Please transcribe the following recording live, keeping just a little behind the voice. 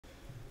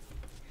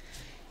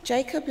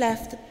Jacob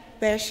left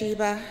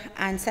Beersheba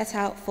and set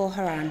out for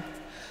Haran.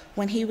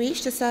 When he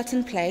reached a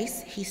certain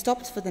place, he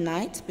stopped for the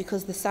night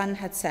because the sun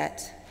had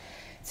set.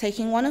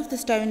 Taking one of the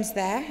stones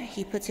there,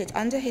 he put it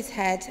under his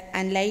head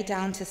and lay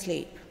down to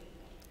sleep.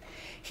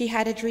 He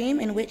had a dream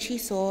in which he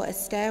saw a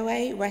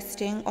stairway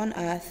resting on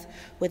earth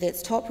with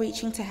its top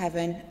reaching to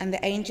heaven, and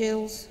the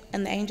angels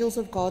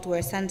of God were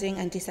ascending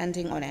and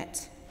descending on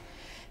it.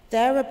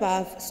 There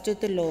above stood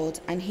the Lord,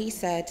 and he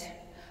said,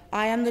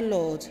 "I am the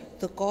Lord,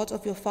 the God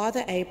of your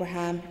father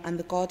Abraham and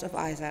the God of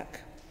Isaac.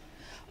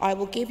 I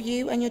will give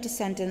you and your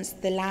descendants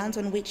the land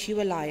on which you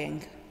are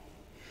lying.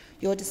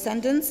 Your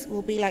descendants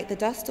will be like the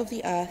dust of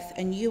the earth,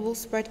 and you will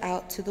spread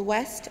out to the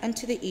west and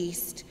to the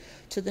east,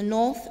 to the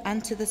north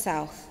and to the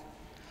south.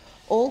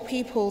 All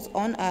peoples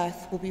on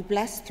earth will be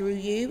blessed through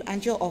you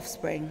and your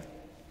offspring.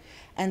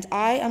 And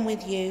I am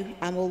with you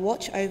and will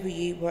watch over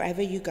you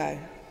wherever you go.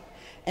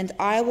 And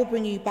I will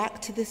bring you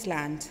back to this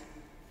land.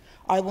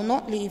 I will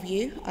not leave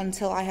you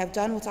until I have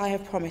done what I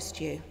have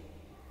promised you."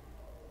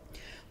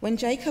 When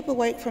Jacob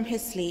awoke from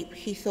his sleep,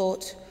 he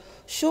thought,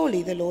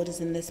 "Surely the Lord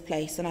is in this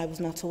place, and I was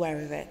not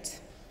aware of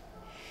it."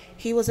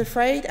 He was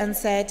afraid and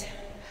said,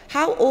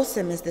 "How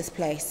awesome is this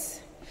place!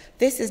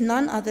 This is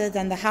none other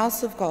than the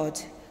house of God.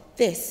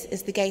 This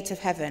is the gate of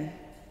heaven."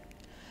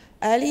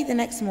 Early the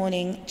next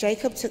morning,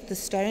 Jacob took the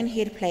stone he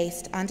had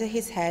placed under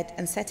his head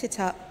and set it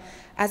up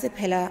as a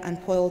pillar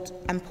and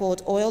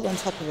poured oil on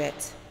top of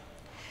it.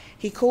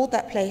 He called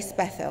that place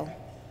Bethel,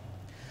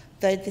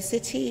 though the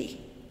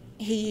city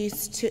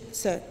used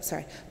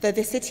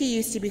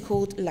to be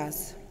called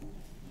Luz.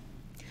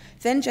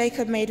 Then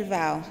Jacob made a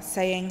vow,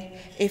 saying,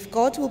 "If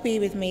God will be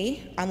with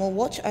me and will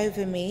watch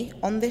over me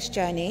on this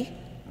journey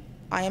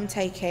I am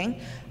taking,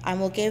 and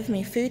will give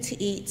me food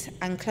to eat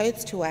and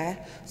clothes to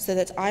wear, so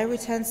that I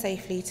return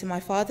safely to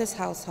my father's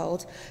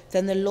household,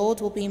 then the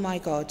Lord will be my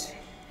God.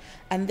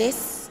 And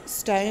this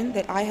stone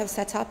that I have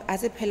set up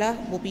as a pillar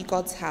will be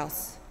God's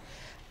house.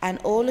 And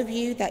all that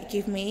you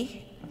give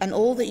me,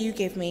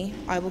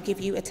 I will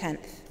give you a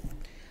tenth."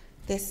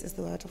 This is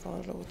the word of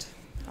our Lord.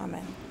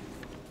 Amen.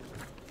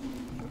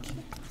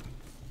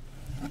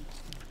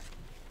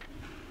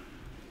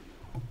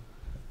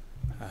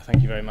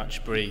 Thank you very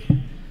much, Bree.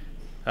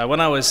 When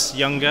I was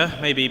younger,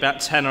 maybe about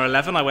 10 or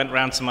 11, I went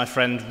round to my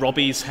friend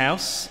Robbie's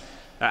house,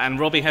 and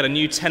Robbie had a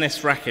new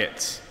tennis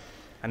racket,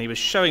 and he was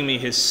showing me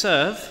his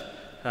serve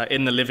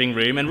in the living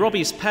room. And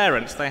Robbie's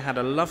parents, they had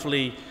a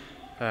lovely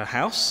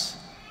house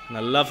and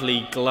a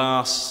lovely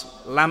glass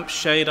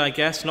lampshade, I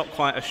guess, not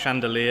quite a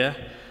chandelier,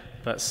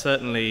 but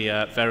certainly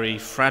very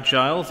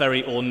fragile,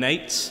 very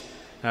ornate,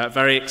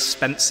 very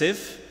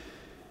expensive.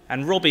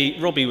 And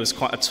Robbie was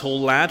quite a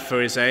tall lad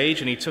for his age,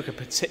 and he took a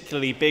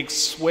particularly big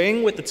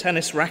swing with the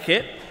tennis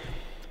racket,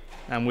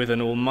 and with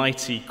an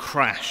almighty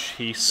crash,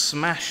 he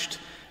smashed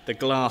the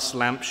glass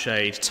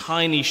lampshade,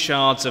 tiny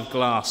shards of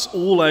glass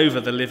all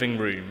over the living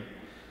room.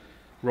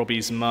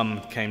 Robbie's mum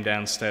came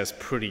downstairs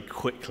pretty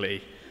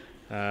quickly.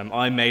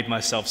 I made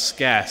myself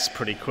scarce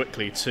pretty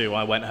quickly too.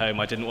 I went home,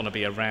 I didn't want to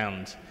be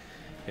around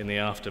in the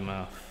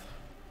aftermath.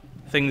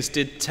 Things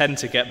did tend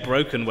to get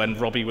broken when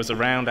Robbie was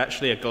around.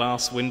 Actually, a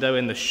glass window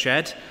in the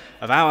shed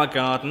of our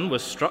garden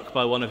was struck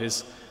by one of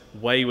his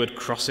wayward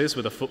crosses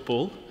with a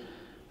football.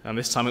 And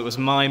this time it was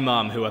my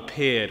mum who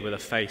appeared with a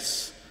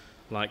face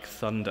like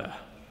thunder.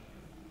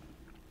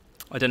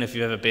 I don't know if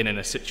you've ever been in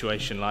a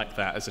situation like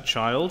that as a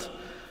child.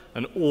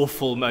 An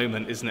awful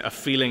moment, isn't it? A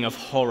feeling of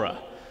horror.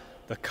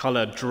 The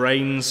colour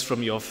drains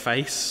from your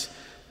face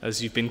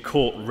as you've been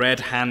caught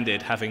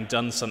red-handed having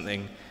done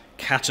something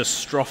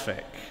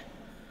catastrophic.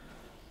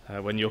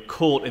 When you're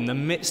caught in the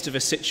midst of a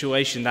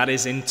situation that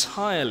is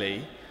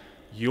entirely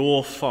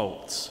your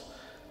fault,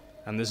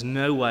 and there's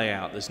no way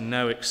out, there's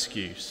no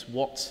excuse.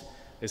 What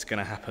is going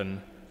to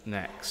happen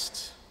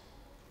next?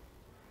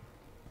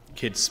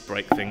 Kids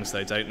break things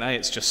though, don't they?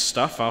 It's just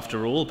stuff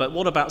after all. But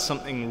what about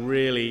something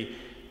really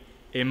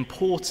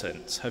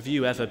important? Have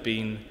you ever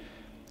been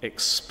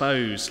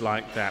exposed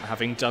like that,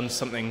 having done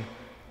something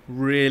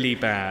really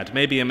bad,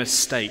 maybe a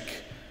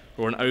mistake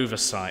or an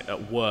oversight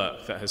at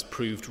work that has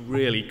proved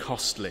really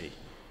costly,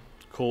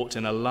 caught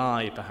in a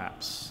lie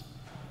perhaps,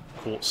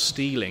 caught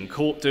stealing,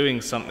 caught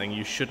doing something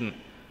you shouldn't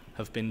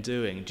have been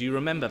doing? Do you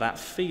remember that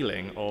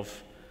feeling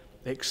of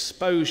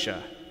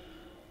exposure,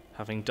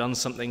 having done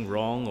something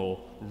wrong or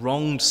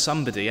wronged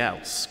somebody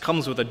else?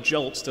 Comes with a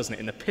jolt, doesn't it,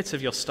 in the pit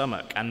of your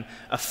stomach, and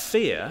a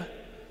fear,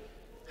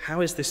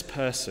 how is this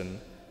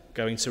person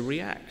going to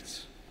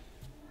react?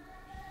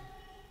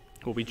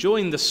 Well, we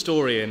join the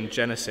story in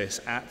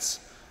Genesis at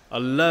a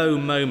low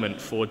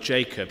moment for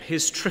Jacob.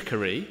 His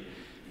trickery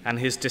and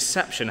his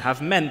deception have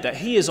meant that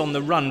he is on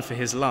the run for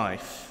his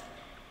life.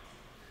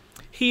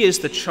 He is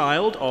the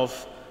child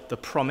of the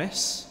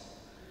promise.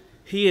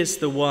 He is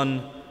the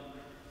one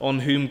on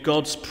whom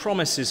God's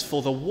promises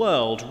for the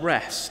world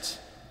rest.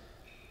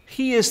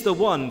 He is the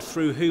one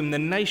through whom the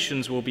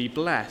nations will be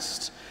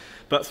blessed.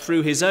 But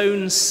through his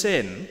own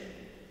sin,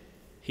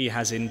 he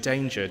has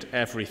endangered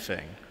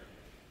everything.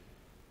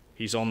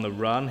 He's on the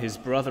run. His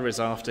brother is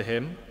after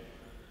him.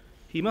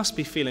 He must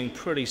be feeling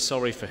pretty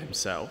sorry for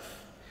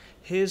himself.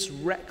 His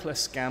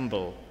reckless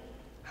gamble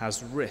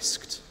has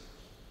risked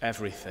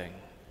everything.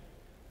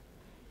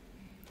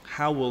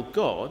 How will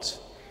God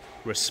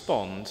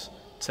respond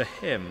to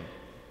him?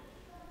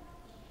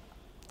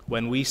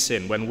 When we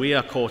sin, when we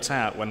are caught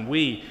out, when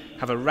we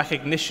have a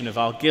recognition of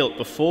our guilt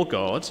before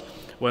God,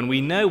 when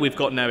we know we've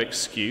got no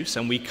excuse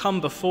and we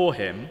come before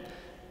him,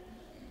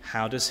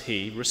 how does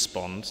he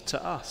respond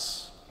to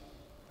us?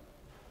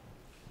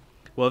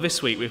 Well,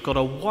 this week we've got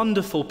a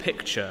wonderful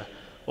picture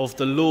of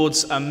the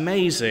Lord's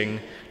amazing,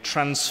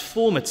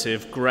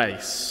 transformative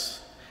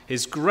grace.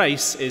 His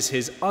grace is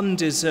his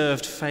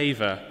undeserved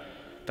favour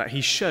that he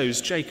shows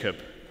Jacob.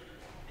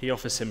 He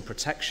offers him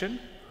protection,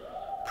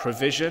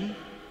 provision,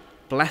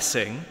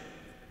 blessing,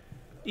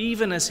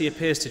 even as he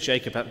appears to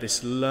Jacob at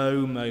this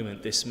low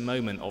moment, this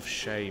moment of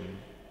shame.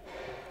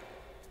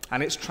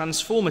 And it's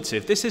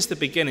transformative. This is the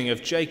beginning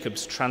of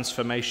Jacob's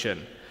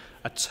transformation,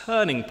 a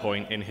turning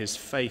point in his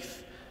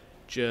faith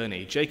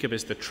journey. Jacob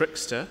is the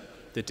trickster,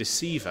 the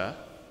deceiver,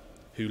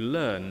 who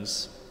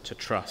learns to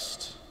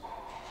trust.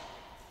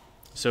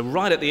 So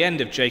right at the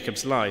end of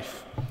Jacob's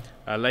life,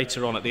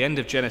 later on at the end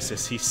of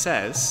Genesis, he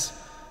says,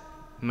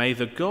 "May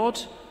the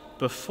God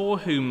before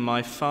whom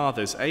my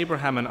fathers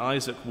Abraham and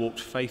Isaac walked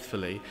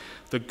faithfully,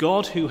 the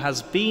God who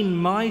has been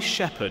my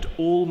shepherd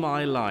all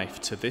my life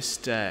to this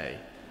day,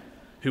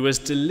 who has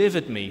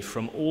delivered me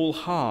from all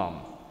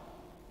harm."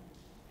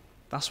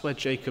 That's where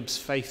Jacob's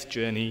faith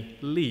journey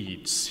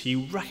leads. He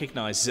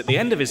recognizes at the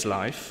end of his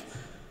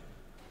life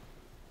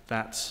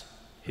that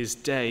his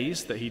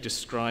days that he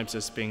describes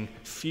as being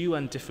few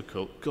and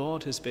difficult,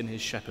 God has been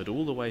his shepherd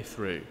all the way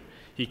through.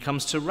 He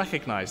comes to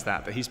recognize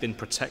that he's been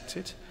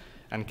protected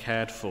and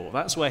cared for.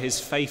 That's where his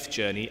faith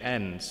journey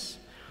ends.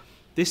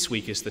 This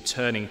week is the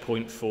turning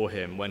point for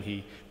him when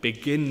he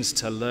begins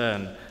to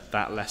learn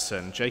that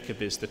lesson.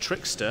 Jacob is the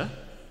trickster,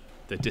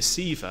 the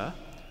deceiver,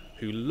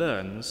 who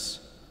learns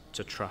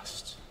to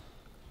trust.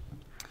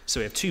 So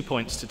we have 2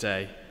 points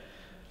today.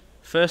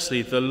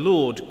 Firstly, the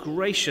Lord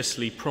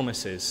graciously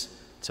promises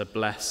to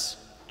bless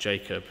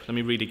Jacob. Let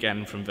me read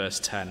again from verse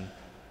 10.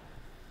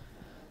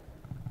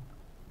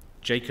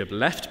 Jacob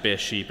left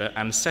Beersheba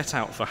and set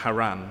out for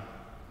Haran.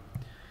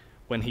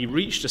 When he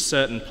reached a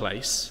certain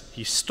place,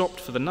 he stopped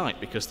for the night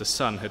because the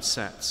sun had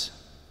set.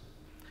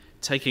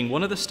 Taking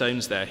one of the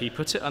stones there, he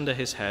put it under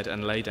his head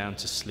and lay down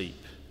to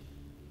sleep.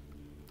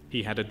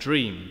 He had a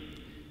dream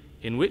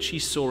in which he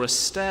saw a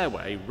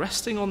stairway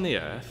resting on the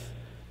earth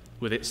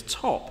with its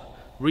top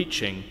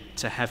reaching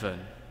to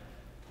heaven,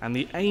 and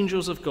the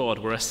angels of God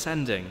were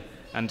ascending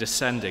and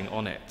descending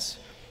on it.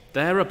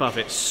 There above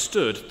it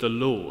stood the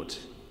Lord,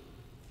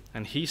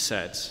 and he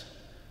said,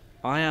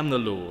 "I am the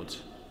Lord,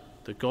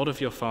 the God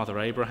of your father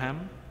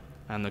Abraham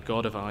and the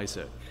God of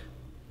Isaac.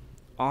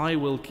 I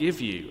will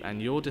give you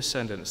and your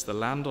descendants the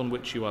land on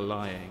which you are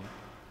lying.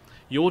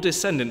 Your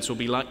descendants will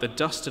be like the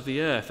dust of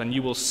the earth, and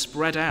you will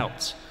spread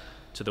out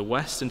to the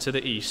west and to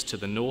the east, to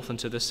the north and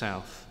to the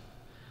south.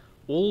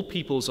 All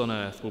peoples on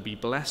earth will be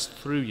blessed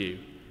through you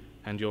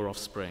and your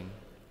offspring.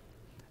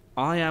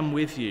 I am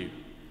with you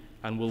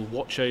and will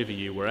watch over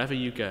you wherever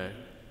you go,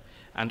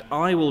 and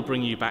I will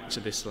bring you back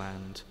to this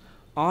land.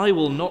 I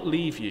will not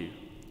leave you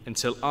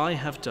until I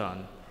have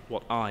done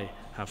what I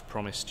have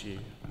promised you."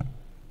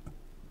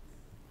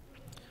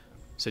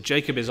 So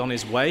Jacob is on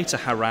his way to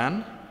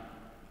Haran,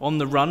 on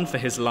the run for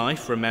his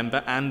life,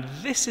 remember, and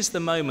this is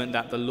the moment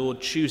that the Lord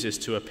chooses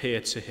to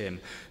appear to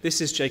him. This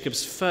is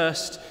Jacob's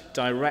first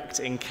direct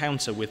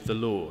encounter with the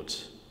Lord.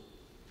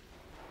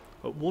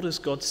 But what does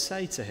God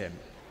say to him?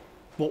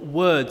 What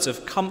words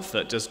of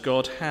comfort does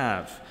God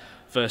have?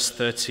 Verse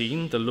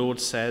 13, the Lord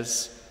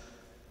says,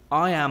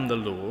 "I am the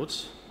Lord,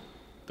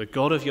 the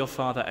God of your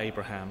father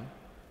Abraham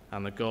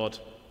and the God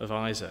of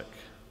Isaac."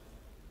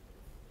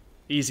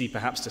 Easy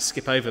perhaps to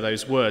skip over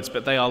those words,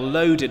 but they are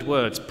loaded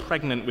words,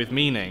 pregnant with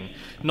meaning,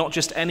 not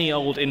just any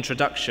old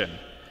introduction.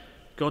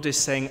 God is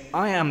saying,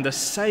 "I am the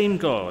same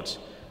God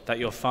that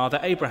your father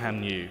Abraham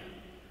knew,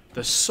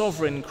 the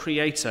sovereign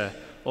creator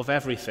of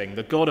everything,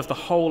 the God of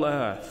the whole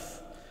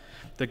earth,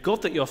 the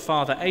God that your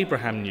father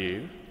Abraham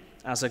knew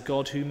as a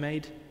God who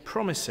made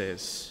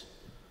promises,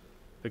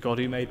 the God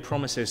who made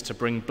promises to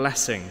bring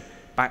blessing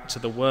back to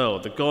the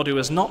world, the God who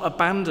has not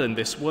abandoned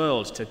this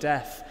world to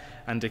death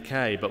and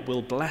decay, but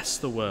will bless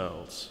the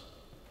world,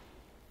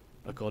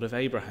 a God of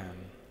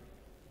Abraham,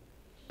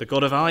 the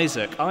God of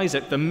Isaac,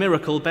 Isaac the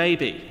miracle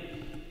baby.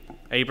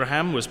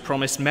 Abraham was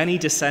promised many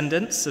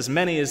descendants, as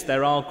many as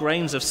there are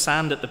grains of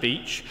sand at the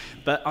beach,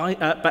 but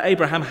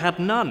Abraham had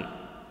none.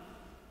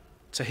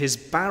 To his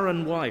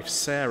barren wife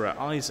Sarah,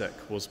 Isaac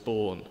was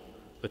born,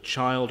 the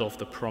child of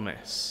the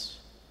promise.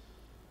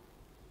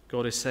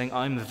 God is saying,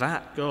 "I'm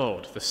that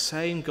God, the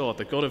same God,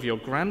 the God of your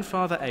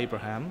grandfather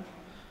Abraham,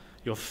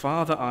 your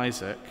father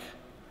Isaac,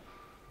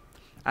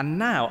 and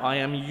now I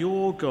am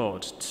your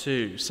God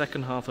too."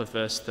 Second half of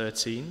verse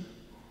 13.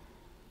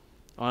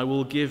 "I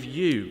will give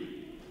you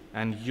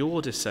and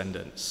your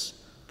descendants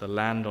the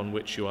land on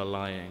which you are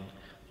lying.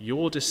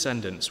 Your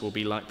descendants will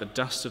be like the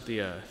dust of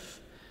the earth,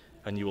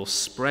 and you will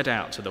spread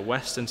out to the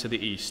west and to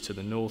the east, to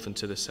the north and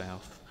to the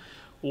south.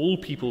 All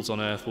peoples on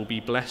earth will be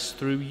blessed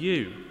through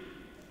you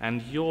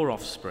and your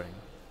offspring.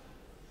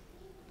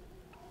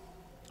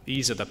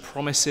 These are the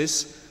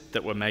promises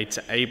that were made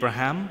to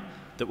Abraham,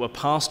 that were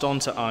passed on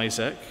to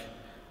Isaac,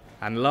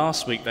 and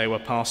last week they were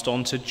passed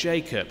on to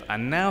Jacob,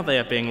 and now they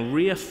are being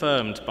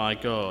reaffirmed by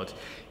God,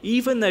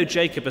 even though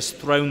Jacob has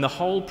thrown the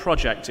whole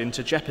project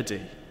into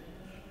jeopardy.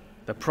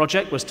 The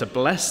project was to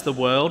bless the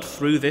world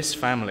through this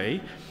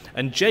family,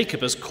 and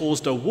Jacob has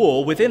caused a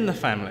war within the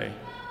family.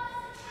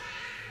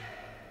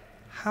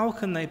 How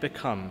can they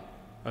become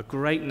a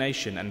great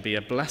nation and be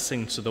a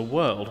blessing to the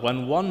world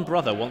when one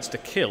brother wants to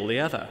kill the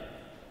other?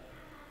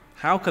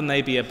 How can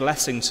they be a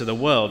blessing to the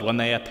world when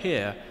they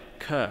appear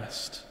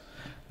cursed?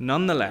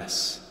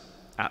 Nonetheless,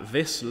 at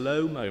this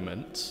low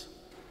moment,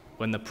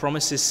 when the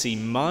promises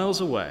seem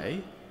miles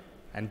away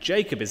and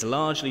Jacob is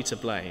largely to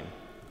blame,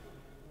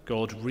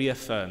 God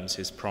reaffirms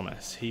his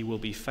promise. He will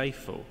be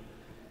faithful.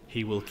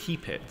 He will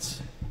keep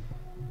it.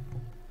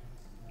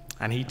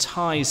 And he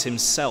ties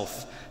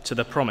himself to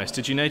the promise.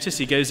 Did you notice?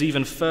 He goes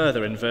even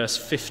further in verse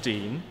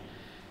 15.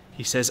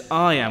 He says,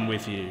 I am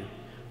with you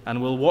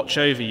and will watch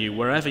over you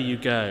wherever you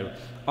go.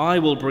 I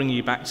will bring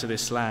you back to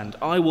this land.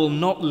 I will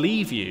not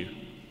leave you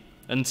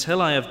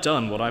until I have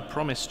done what I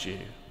promised you.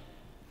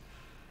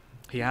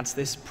 He adds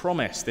this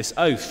promise, this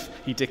oath.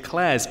 He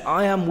declares,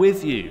 I am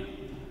with you.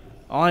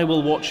 I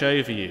will watch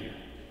over you.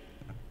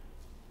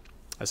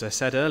 As I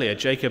said earlier,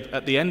 Jacob,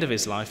 at the end of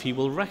his life, he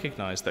will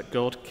recognize that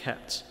God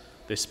kept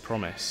this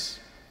promise.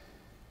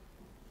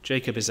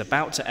 Jacob is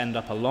about to end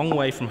up a long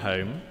way from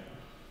home,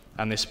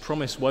 and this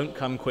promise won't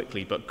come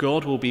quickly, but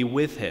God will be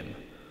with him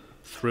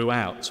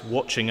throughout,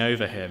 watching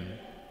over him.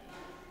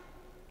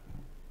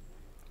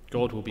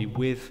 God will be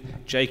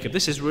with Jacob.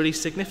 This is really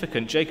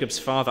significant. Jacob's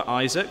father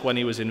Isaac, when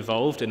he was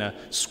involved in a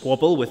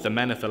squabble with the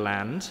men of the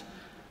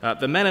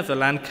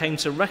land came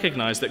to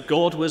recognize that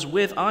God was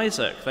with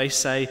Isaac. They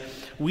say,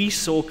 we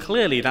saw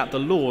clearly that the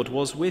Lord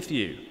was with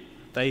you.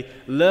 They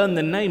learn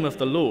the name of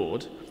the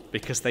Lord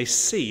because they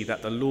see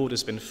that the Lord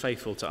has been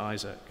faithful to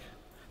Isaac.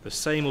 The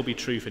same will be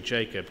true for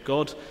Jacob.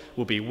 God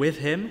will be with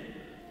him,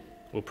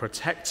 will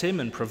protect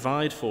him and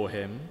provide for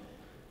him,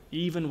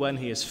 even when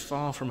he is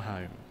far from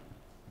home.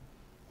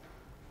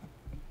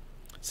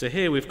 So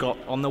here we've got,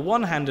 on the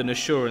one hand, an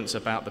assurance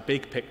about the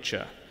big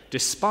picture.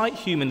 Despite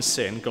human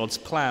sin, God's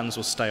plans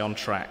will stay on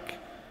track.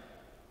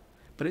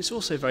 But it's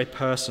also very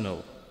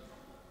personal.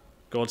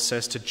 God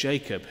says to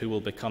Jacob, who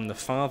will become the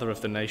father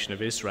of the nation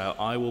of Israel,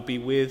 I will be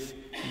with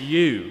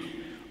you.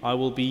 I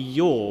will be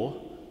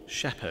your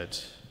shepherd.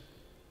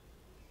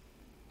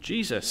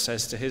 Jesus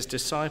says to his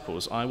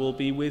disciples, I will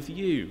be with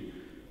you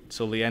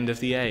till the end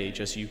of the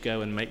age as you go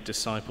and make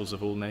disciples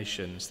of all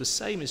nations. The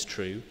same is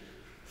true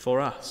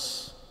for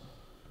us.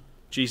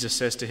 Jesus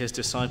says to his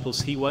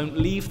disciples, he won't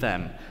leave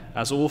them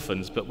as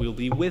orphans, but will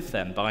be with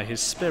them by his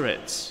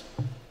Spirit.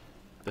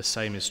 The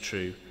same is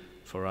true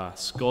for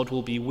us. God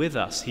will be with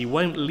us. He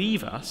won't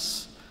leave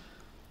us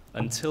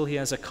until he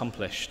has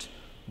accomplished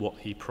what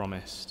he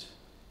promised.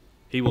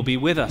 He will be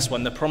with us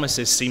when the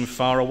promises seem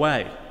far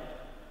away.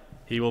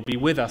 He will be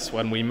with us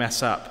when we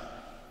mess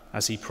up,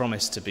 as he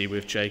promised to be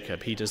with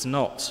Jacob. He does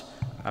not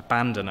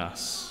abandon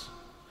us.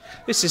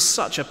 This is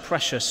such a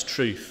precious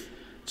truth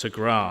to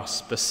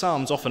grasp. The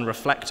Psalms often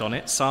reflect on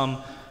it.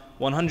 Psalm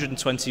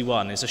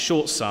 121 is a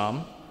short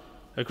psalm,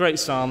 a great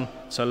psalm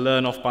to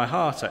learn off by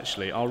heart,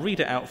 actually. I'll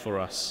read it out for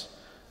us.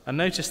 And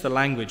notice the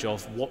language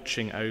of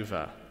watching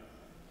over.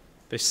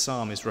 This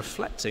psalm is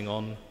reflecting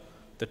on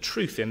the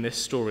truth in this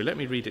story. Let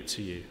me read it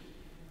to you.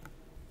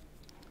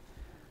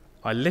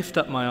 I lift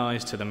up my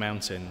eyes to the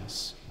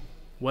mountains.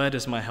 Where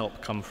does my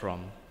help come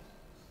from?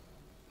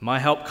 My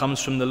help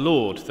comes from the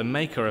Lord, the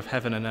maker of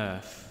heaven and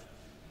earth.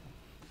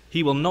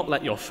 He will not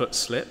let your foot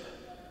slip.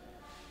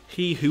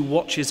 He who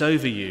watches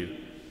over you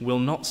will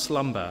not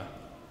slumber.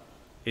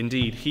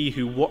 Indeed, he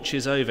who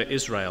watches over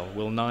Israel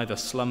will neither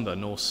slumber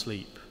nor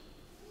sleep.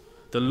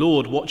 The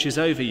Lord watches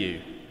over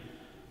you.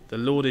 The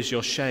Lord is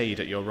your shade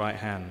at your right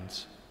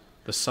hand.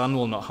 The sun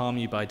will not harm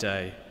you by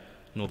day,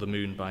 nor the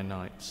moon by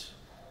night.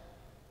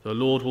 The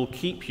Lord will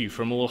keep you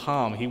from all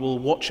harm. He will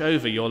watch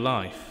over your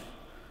life.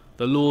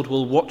 The Lord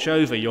will watch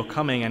over your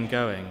coming and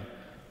going,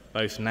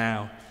 both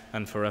now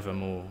and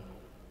forevermore.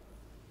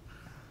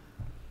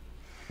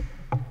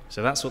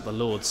 So that's what the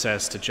Lord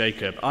says to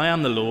Jacob. I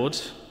am the Lord,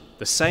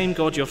 the same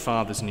God your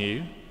fathers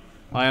knew.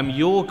 I am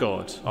your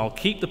God. I'll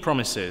keep the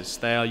promises.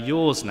 They are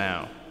yours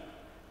now.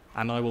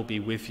 And I will be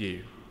with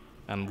you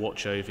and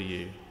watch over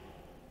you.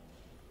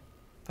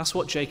 That's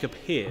what Jacob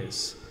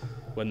hears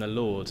when the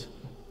Lord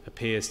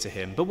appears to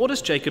him. But what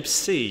does Jacob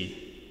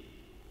see?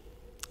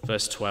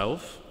 Verse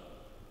 12.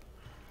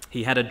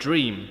 He had a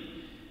dream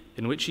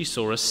in which he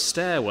saw a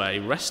stairway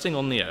resting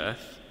on the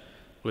earth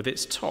with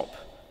its top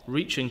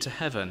reaching to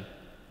heaven,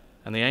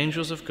 and the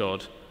angels of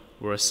God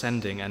were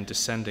ascending and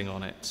descending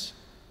on it.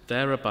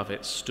 There above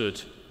it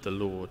stood the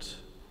Lord.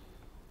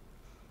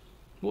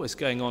 What is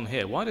going on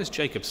here? Why does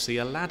Jacob see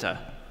a ladder?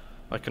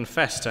 I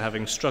confess to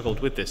having struggled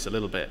with this a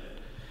little bit.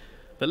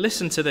 But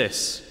listen to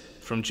this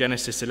from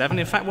Genesis 11.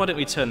 In fact, why don't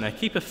we turn there?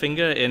 Keep a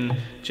finger in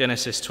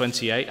Genesis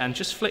 28 and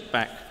just flick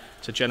back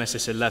to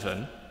Genesis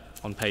 11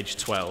 on page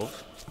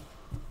 12.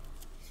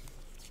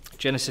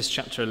 Genesis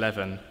chapter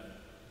 11,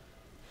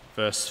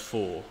 verse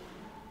 4.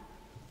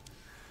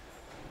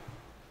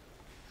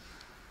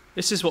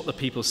 This is what the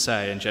people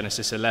say in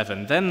Genesis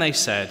 11. Then they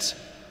said,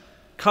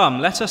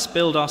 "Come, let us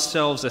build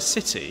ourselves a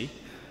city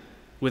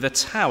with a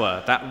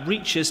tower that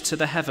reaches to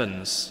the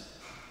heavens,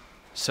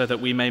 so that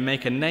we may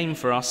make a name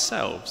for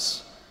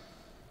ourselves.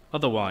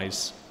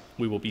 Otherwise,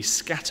 we will be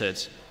scattered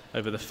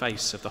over the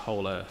face of the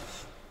whole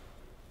earth."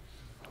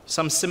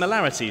 Some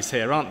similarities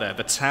here, aren't there?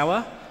 The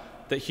tower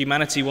that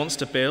humanity wants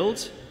to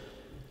build,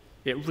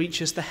 it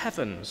reaches the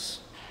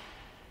heavens.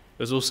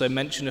 There's also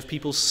mention of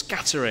people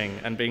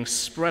scattering and being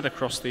spread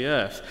across the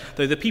earth.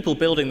 Though the people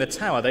building the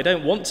tower, they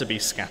don't want to be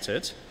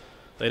scattered.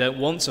 They don't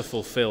want to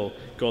fulfill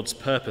God's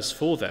purpose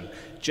for them.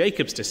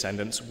 Jacob's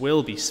descendants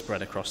will be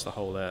spread across the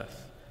whole earth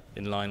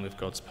in line with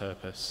God's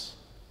purpose.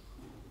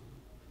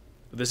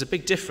 But there's a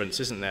big difference,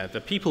 isn't there? The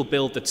people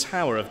build the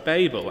Tower of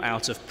Babel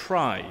out of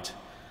pride.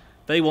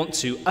 They want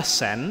to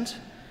ascend.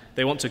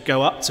 They want to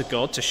go up to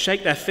God, to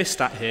shake their fist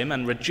at him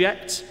and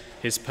reject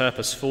his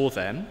purpose for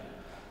them.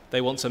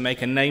 They want to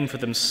make a name for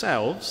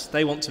themselves.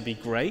 They want to be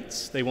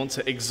great. They want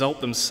to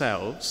exalt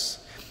themselves.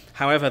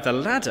 However, the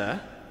ladder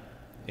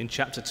in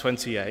chapter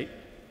 28,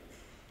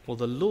 well,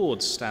 the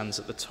Lord stands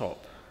at the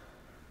top.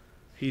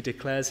 He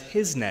declares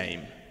his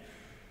name.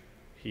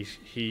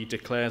 He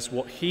declares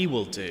what he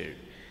will do.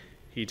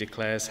 He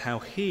declares how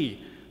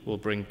he will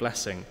bring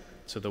blessing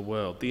to the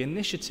world. The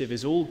initiative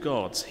is all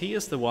God's. He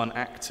is the one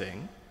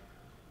acting.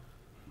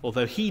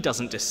 Although he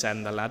doesn't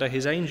descend the ladder,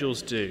 his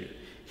angels do.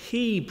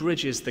 He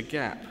bridges the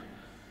gap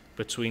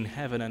between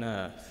heaven and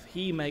earth.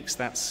 He makes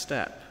that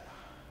step.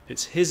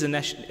 It's his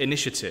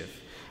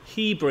initiative.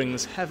 He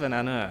brings heaven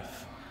and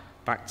earth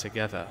back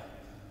together.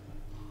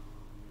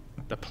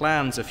 The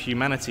plans of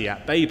humanity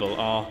at Babel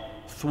are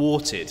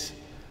thwarted.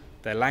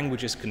 Their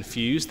language is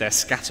confused, they're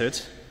scattered.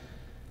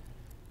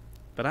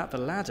 But at the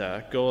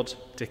ladder, God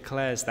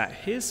declares that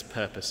his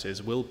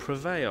purposes will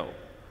prevail,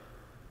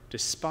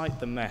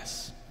 despite the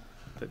mess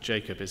that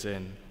Jacob is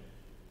in.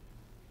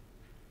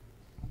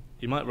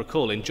 You might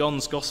recall in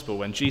John's Gospel,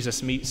 when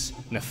Jesus meets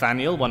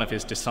Nathanael, one of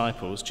his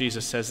disciples,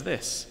 Jesus says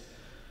this,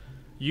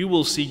 "You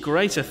will see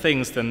greater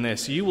things than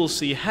this. You will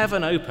see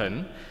heaven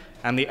open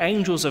and the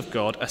angels of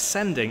God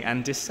ascending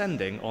and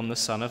descending on the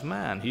Son of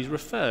Man." He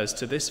refers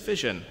to this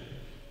vision.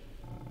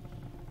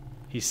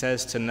 He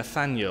says to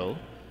Nathanael,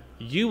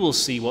 "You will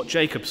see what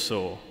Jacob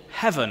saw,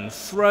 heaven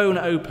thrown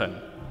open."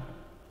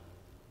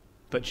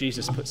 But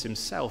Jesus puts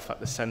himself at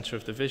the center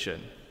of the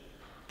vision.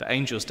 The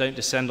angels don't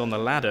descend on the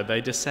ladder,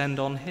 they descend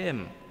on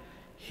him.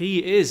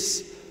 He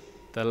is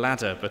the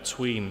ladder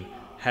between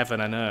heaven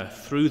and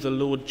earth. Through the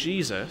Lord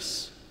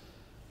Jesus,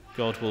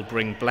 God will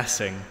bring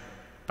blessing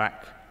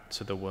back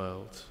to the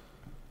world.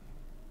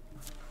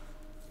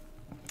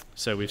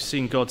 So we've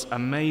seen God's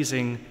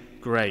amazing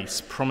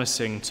grace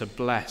promising to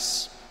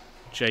bless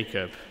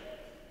Jacob.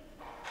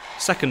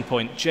 Second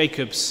point,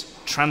 Jacob's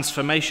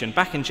transformation.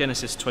 Back in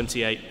Genesis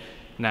 28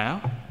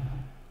 now,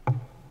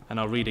 and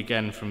I'll read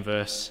again from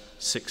verse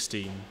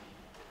 16.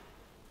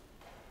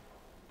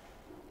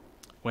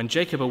 When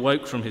Jacob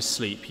awoke from his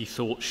sleep, he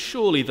thought,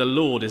 "Surely the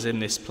Lord is in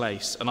this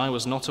place, and I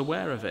was not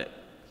aware of it."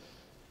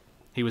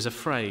 He was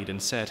afraid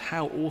and said,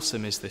 "How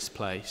awesome is this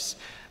place!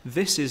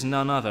 This is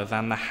none other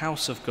than the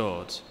house of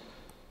God.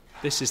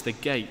 This is the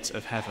gate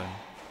of heaven."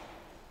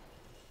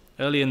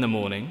 Early in the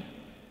morning,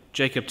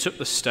 Jacob took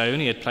the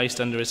stone he had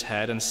placed under his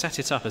head and set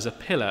it up as a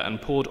pillar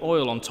and poured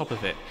oil on top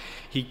of it.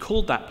 He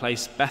called that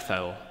place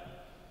Bethel,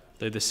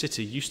 though the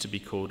city used to be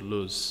called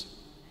Luz.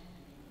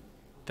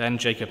 Then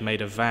Jacob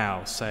made a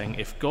vow, saying,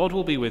 "If God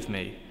will be with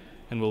me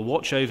and will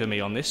watch over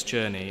me on this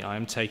journey I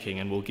am taking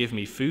and will give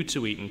me food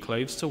to eat and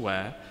clothes to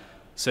wear,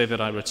 so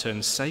that I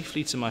return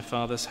safely to my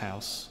father's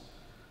house,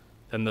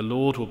 then the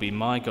Lord will be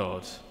my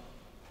God,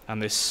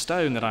 and this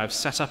stone that I have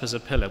set up as a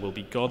pillar will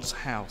be God's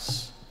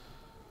house.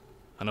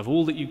 And of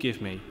all that you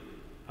give me,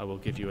 I will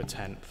give you a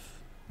tenth."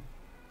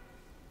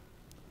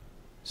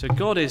 So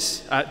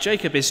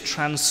Jacob is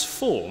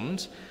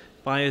transformed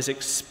by his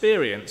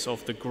experience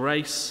of the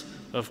grace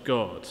of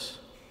God.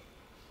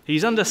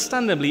 He's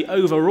understandably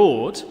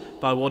overawed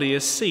by what he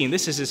has seen.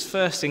 This is his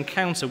first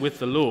encounter with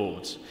the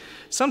Lord.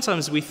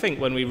 Sometimes we think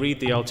when we read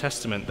the Old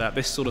Testament that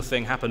this sort of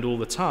thing happened all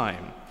the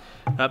time.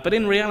 But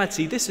in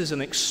reality, this is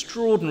an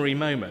extraordinary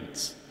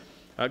moment.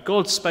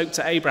 God spoke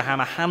to Abraham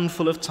a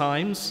handful of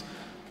times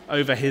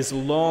over his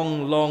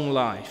long, long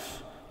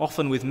life,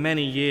 often with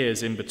many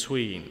years in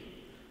between.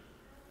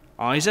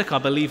 Isaac, I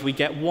believe we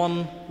get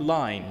one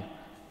line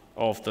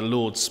of the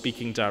Lord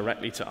speaking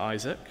directly to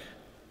Isaac.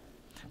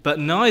 But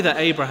neither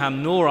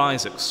Abraham nor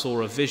Isaac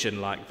saw a vision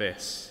like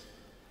this.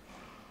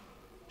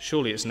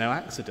 Surely it's no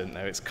accident,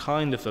 though. It's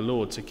kind of the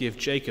Lord to give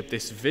Jacob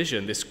this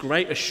vision, this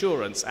great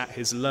assurance at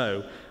his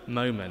low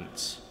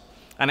moment.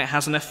 And it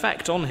has an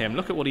effect on him.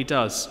 Look at what he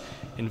does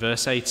in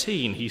verse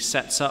 18. He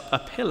sets up a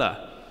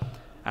pillar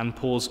and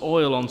pours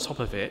oil on top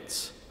of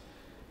it,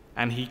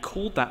 and he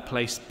called that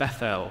place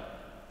Bethel,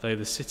 though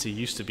the city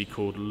used to be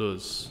called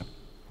Luz.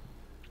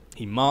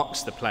 He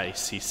marks the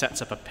place. He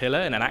sets up a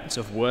pillar in an act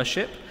of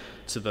worship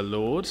to the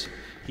Lord.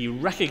 He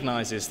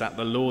recognizes that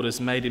the Lord has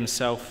made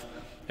himself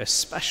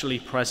especially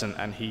present,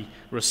 and he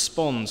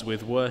responds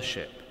with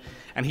worship.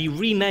 And he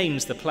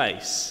renames the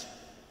place.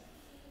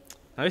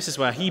 Now, this is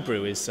where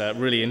Hebrew is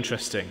really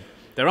interesting.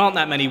 There aren't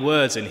that many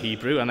words in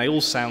Hebrew, and they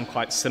all sound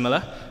quite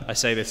similar. I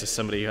say this as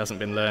somebody who hasn't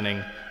been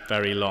learning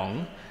very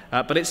long.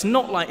 But it's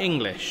not like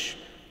English,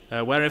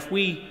 where if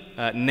we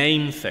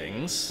name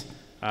things,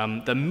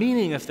 the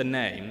meaning of the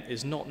name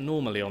is not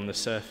normally on the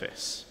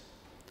surface.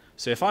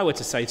 So if I were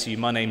to say to you,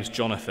 my name's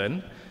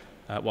Jonathan,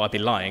 well, I'd be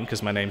lying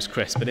because my name's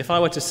Chris, but if I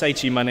were to say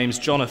to you, my name's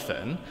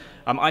Jonathan,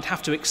 I'd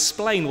have to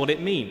explain what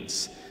it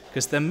means,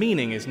 because the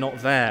meaning is not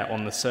there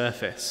on the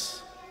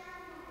surface.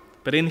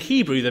 But in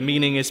Hebrew, the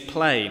meaning is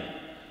plain,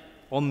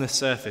 on the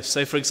surface.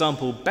 So, for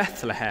example,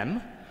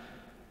 Bethlehem,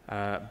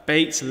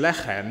 Beit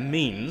Lechem,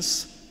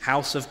 means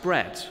house of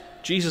bread.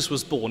 Jesus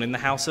was born in the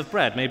house of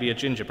bread, maybe a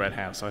gingerbread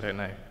house, I don't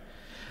know.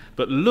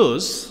 But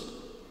Luz,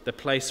 the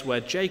place where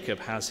Jacob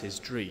has his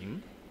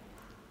dream,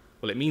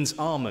 well, it means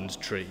almond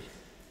tree.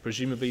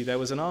 Presumably there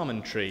was an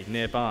almond tree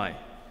nearby.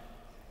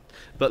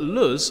 But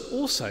Luz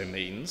also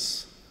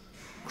means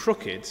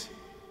crooked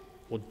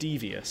or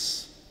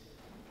devious.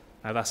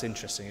 Now that's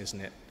interesting, isn't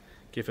it?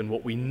 Given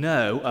what we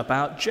know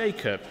about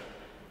Jacob.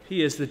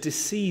 He is the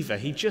deceiver.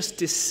 He just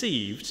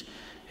deceived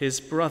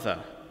his brother.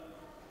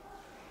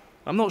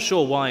 I'm not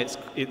sure why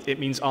it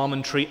means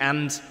almond tree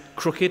and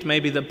crooked.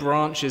 Maybe the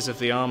branches of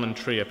the almond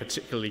tree are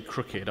particularly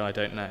crooked. I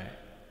don't know.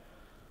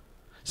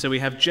 So we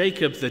have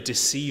Jacob the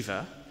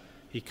deceiver.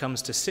 He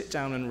comes to sit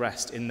down and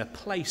rest in the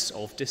place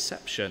of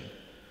deception.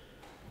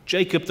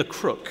 Jacob the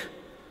crook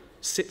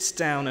sits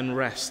down and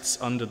rests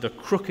under the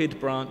crooked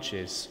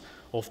branches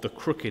of the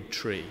crooked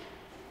tree.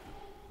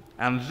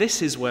 And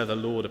this is where the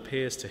Lord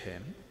appears to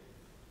him.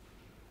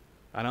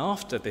 And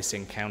after this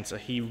encounter,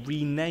 he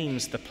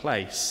renames the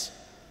place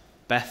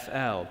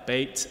Bethel,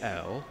 Beit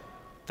El,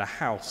 the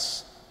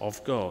house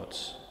of God.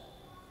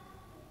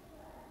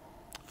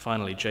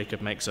 Finally, Jacob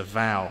makes a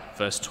vow,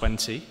 verse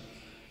 20.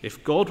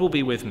 If God will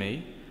be with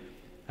me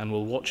and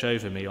will watch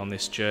over me on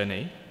this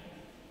journey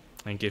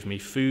and give me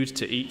food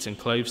to eat and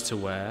clothes to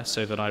wear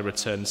so that I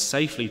return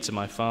safely to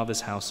my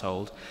father's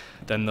household,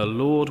 then the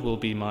Lord will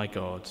be my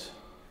God.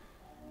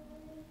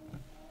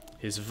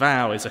 His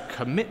vow is a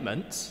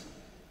commitment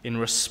in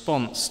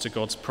response to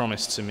God's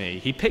promise to me.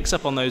 He picks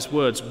up on those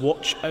words,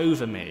 watch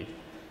over me.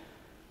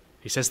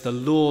 He says, the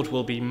Lord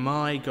will be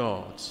my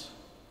God.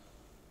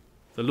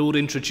 The Lord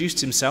introduced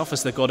himself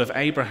as the God of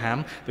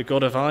Abraham, the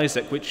God of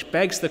Isaac, which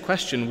begs the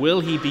question, will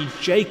he be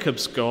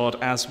Jacob's God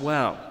as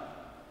well?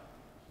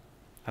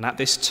 And at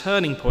this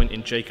turning point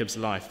in Jacob's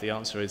life, the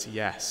answer is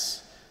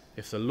yes.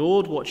 If the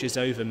Lord watches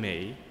over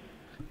me,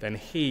 then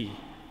he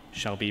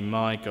shall be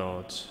my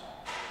God.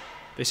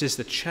 This is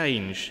the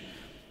change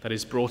that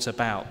is brought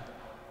about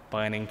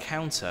by an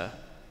encounter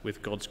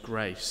with God's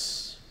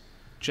grace.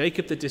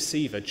 Jacob the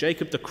deceiver,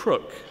 Jacob the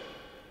crook,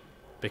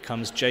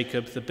 becomes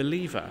Jacob the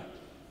believer,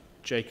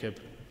 Jacob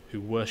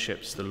who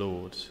worships the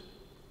Lord.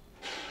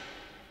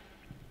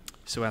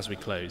 So as we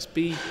close,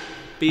 be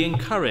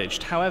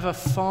encouraged. However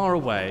far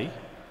away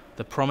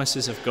the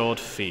promises of God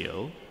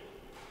feel,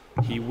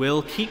 he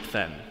will keep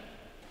them.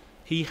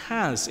 He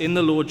has, in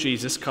the Lord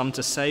Jesus, come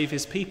to save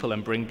his people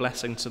and bring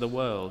blessing to the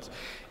world.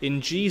 In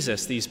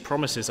Jesus, these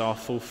promises are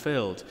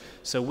fulfilled,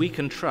 so we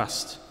can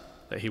trust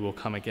that he will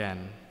come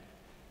again.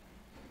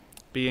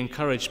 Be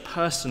encouraged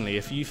personally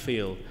if you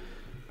feel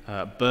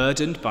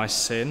burdened by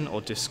sin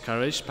or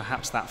discouraged,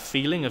 perhaps that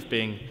feeling of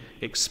being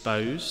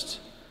exposed,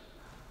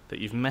 that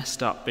you've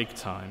messed up big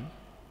time.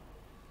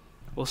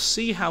 Well,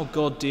 see how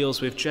God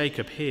deals with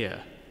Jacob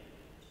here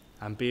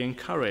and be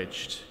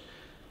encouraged.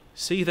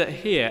 See that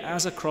here,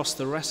 as across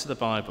the rest of the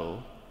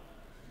Bible,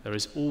 there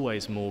is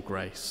always more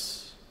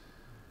grace.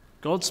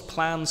 God's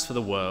plans for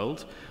the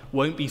world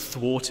won't be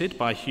thwarted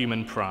by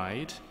human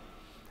pride,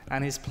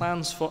 and his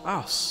plans for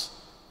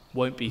us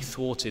won't be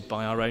thwarted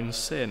by our own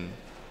sin.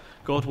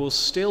 God will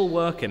still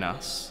work in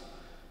us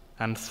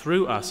and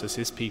through us as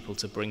his people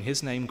to bring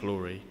his name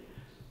glory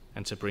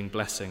and to bring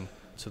blessing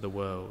to the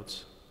world.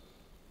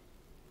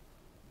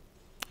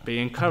 Be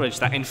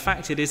encouraged that in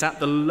fact it is at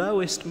the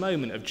lowest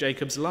moment of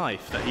Jacob's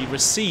life that he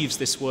receives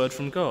this word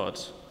from God.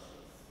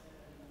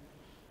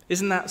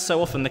 Isn't that so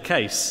often the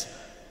case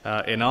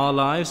in our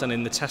lives and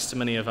in the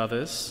testimony of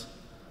others?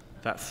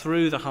 That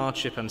through the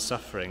hardship and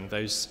suffering,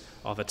 those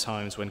are the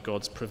times when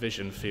God's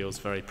provision feels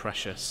very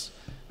precious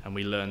and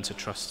we learn to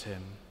trust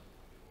him.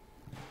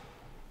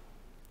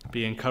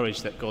 Be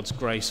encouraged that God's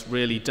grace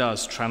really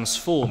does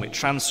transform. It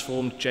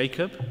transformed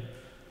Jacob.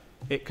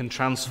 It can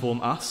transform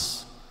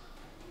us.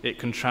 It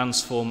can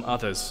transform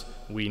others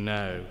we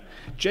know.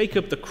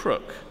 Jacob the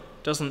crook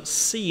doesn't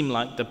seem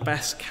like the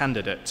best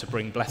candidate to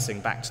bring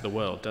blessing back to the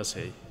world, does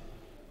he?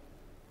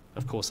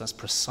 Of course, that's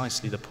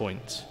precisely the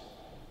point.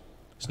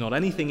 It's not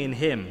anything in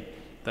him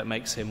that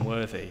makes him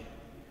worthy.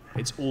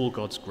 It's all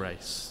God's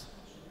grace.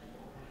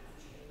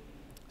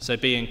 So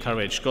be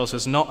encouraged. God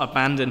has not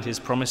abandoned his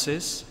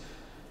promises.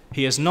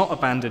 He has not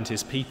abandoned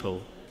his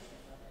people.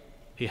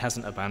 He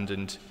hasn't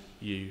abandoned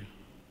you.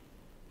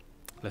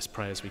 Let's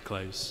pray as we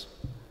close.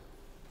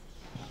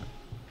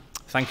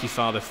 Thank you,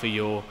 Father, for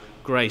your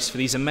grace, for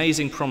these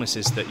amazing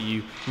promises that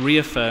you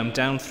reaffirm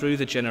down through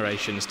the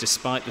generations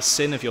despite the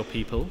sin of your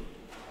people.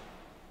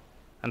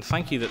 And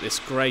thank you that this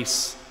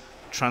grace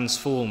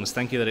transforms.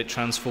 Thank you that it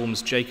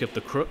transforms Jacob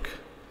the crook.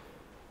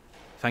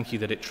 Thank you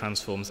that it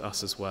transforms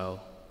us as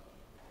well.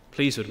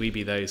 Please would we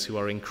be those who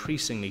are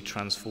increasingly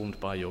transformed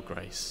by your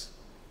grace.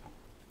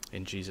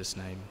 In Jesus'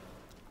 name,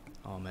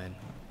 amen.